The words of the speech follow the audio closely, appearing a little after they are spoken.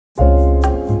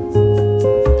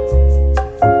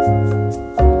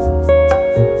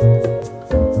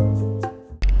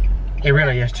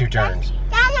has two turns.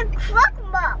 That's a crook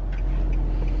bump.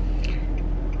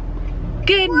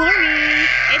 Good morning.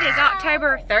 It is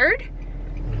October 3rd.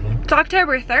 It's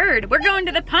October 3rd. We're going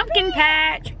to the pumpkin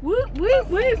patch. Whoop, whoop,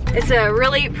 whoop. It's a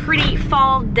really pretty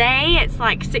fall day. It's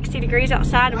like 60 degrees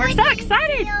outside and we're so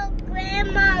excited.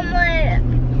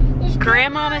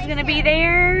 Grandmama's gonna be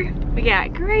there. We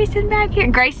got Grayson back here.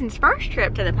 Grayson's first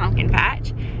trip to the pumpkin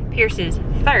patch. Pierce's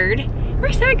third.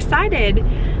 We're so excited.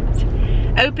 It's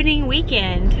opening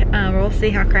weekend. We'll see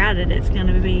how crowded it's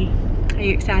gonna be. Are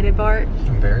you excited, Bart?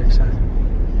 I'm very excited.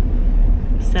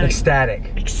 So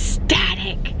ecstatic.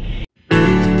 Ecstatic.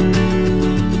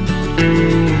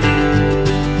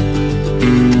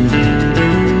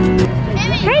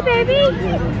 Hey, baby.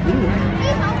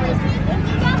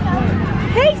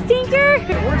 Hey, Stinker.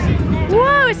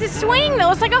 Whoa, it's a swing that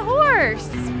looks like a horse.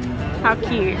 How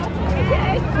cute. Oh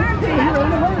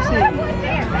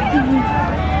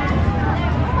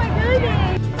my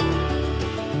goodness.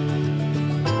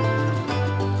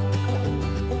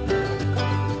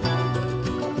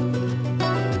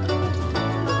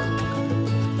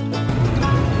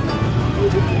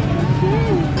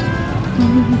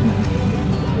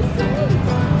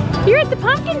 You're at the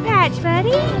pumpkin patch,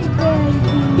 buddy.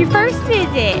 Your first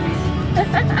visit.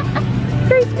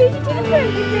 First visit to the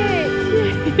pumpkin patch.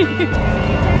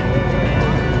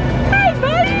 Hey,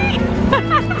 buddy.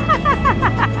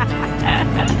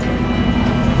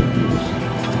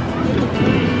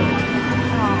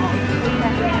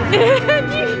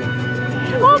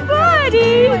 Oh,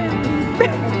 buddy.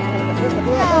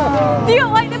 You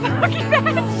don't like the pumpkin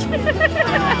patch?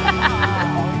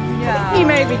 Yeah. You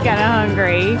may be kind of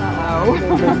hungry.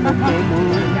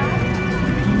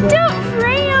 Don't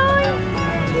frown.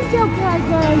 Don't cry,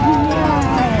 baby.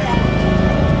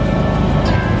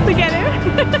 Look at him.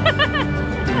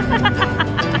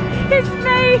 His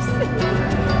face.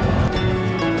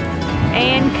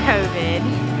 And COVID.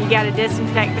 You gotta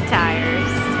disinfect the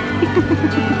tires.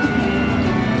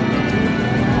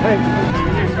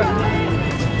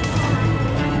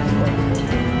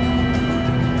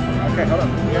 Okay, hold on.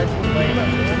 You guys can play about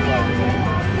this.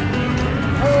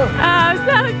 Oh,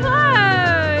 so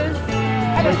close.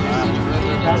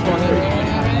 Last one here.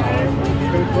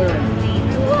 Good clearance.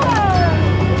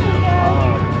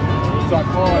 So I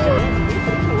call it.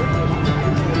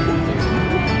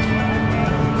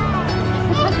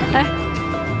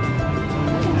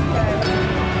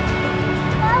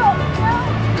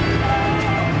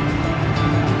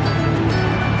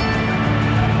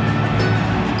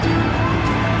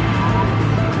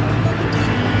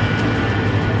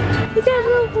 Is that a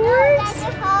little horse?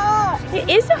 It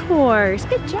is a horse.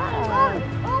 Good job.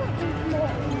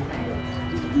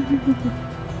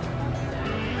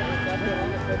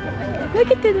 Look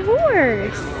at the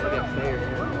horse.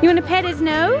 You want to pet his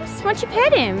nose? Why don't you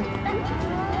pet him?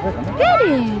 Pet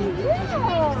him.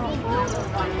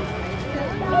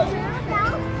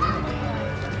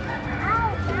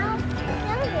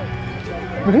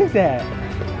 What is that?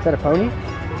 Is that a pony?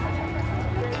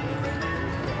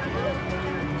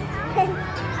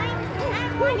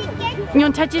 You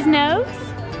want to touch his nose?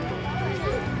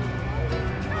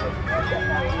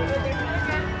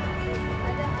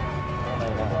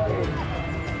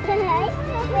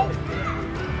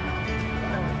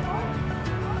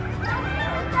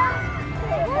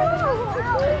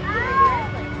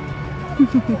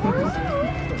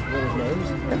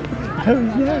 Oh,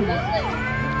 yeah.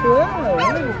 Wow.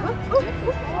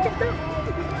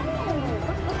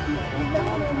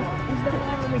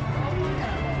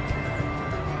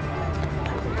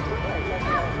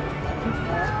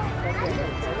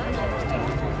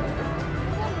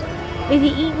 Is he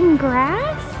eating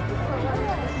grass?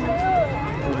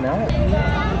 He's not.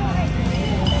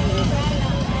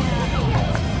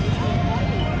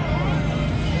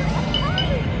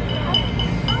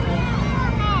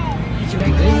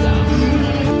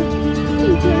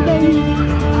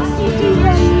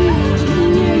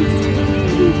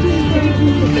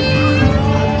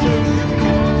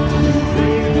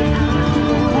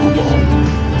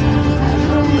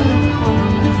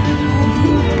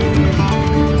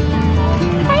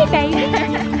 Hey, baby.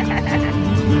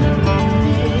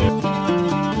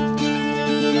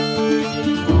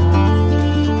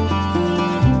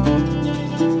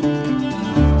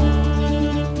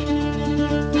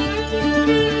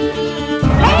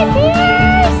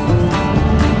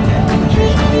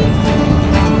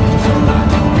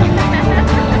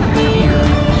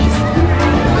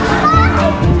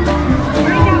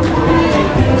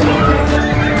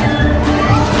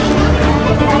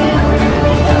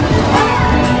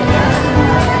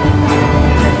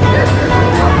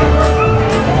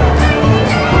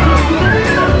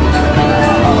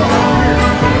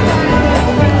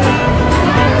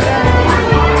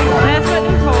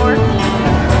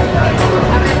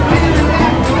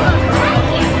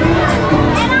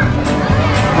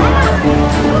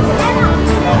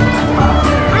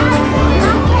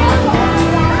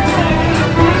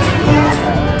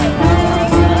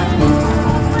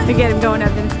 going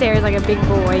up them stairs like a big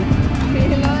boy.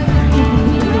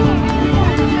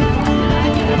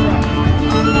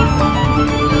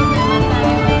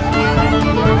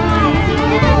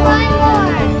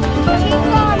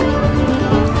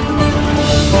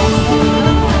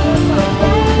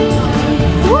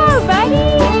 Whoa, buddy!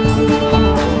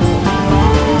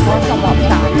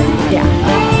 Yeah.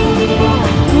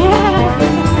 Yeah.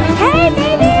 Hey,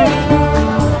 baby!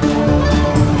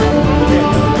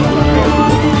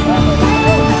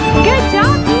 Good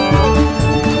job,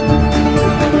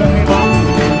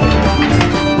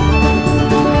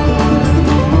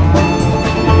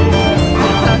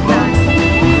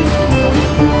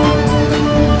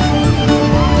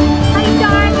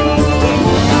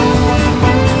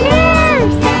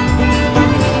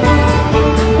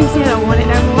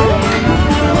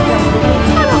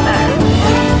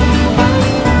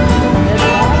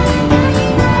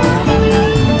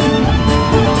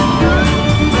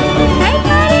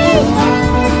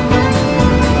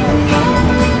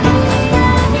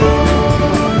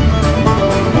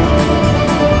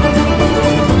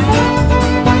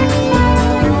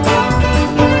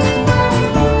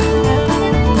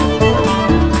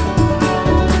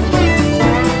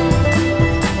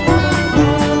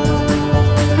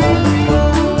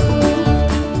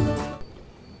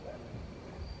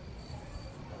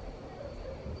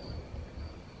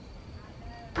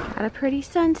 got a pretty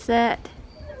sunset.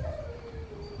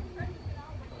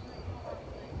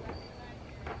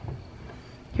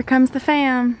 Here comes the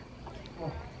fam.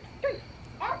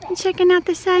 You checking out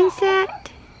the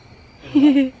sunset?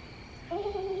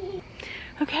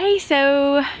 Okay,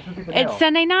 so it's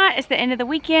Sunday night. It's the end of the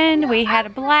weekend. We had a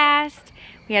blast.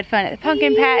 We had fun at the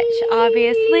pumpkin patch,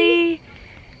 obviously.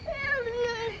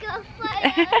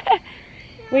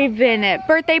 We've been at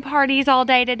birthday parties all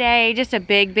day today. Just a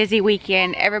big, busy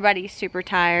weekend. Everybody's super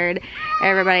tired.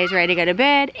 Everybody's ready to go to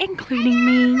bed, including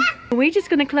me. We're just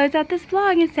gonna close out this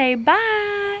vlog and say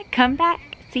bye. Come back.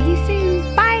 See you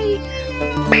soon. Bye.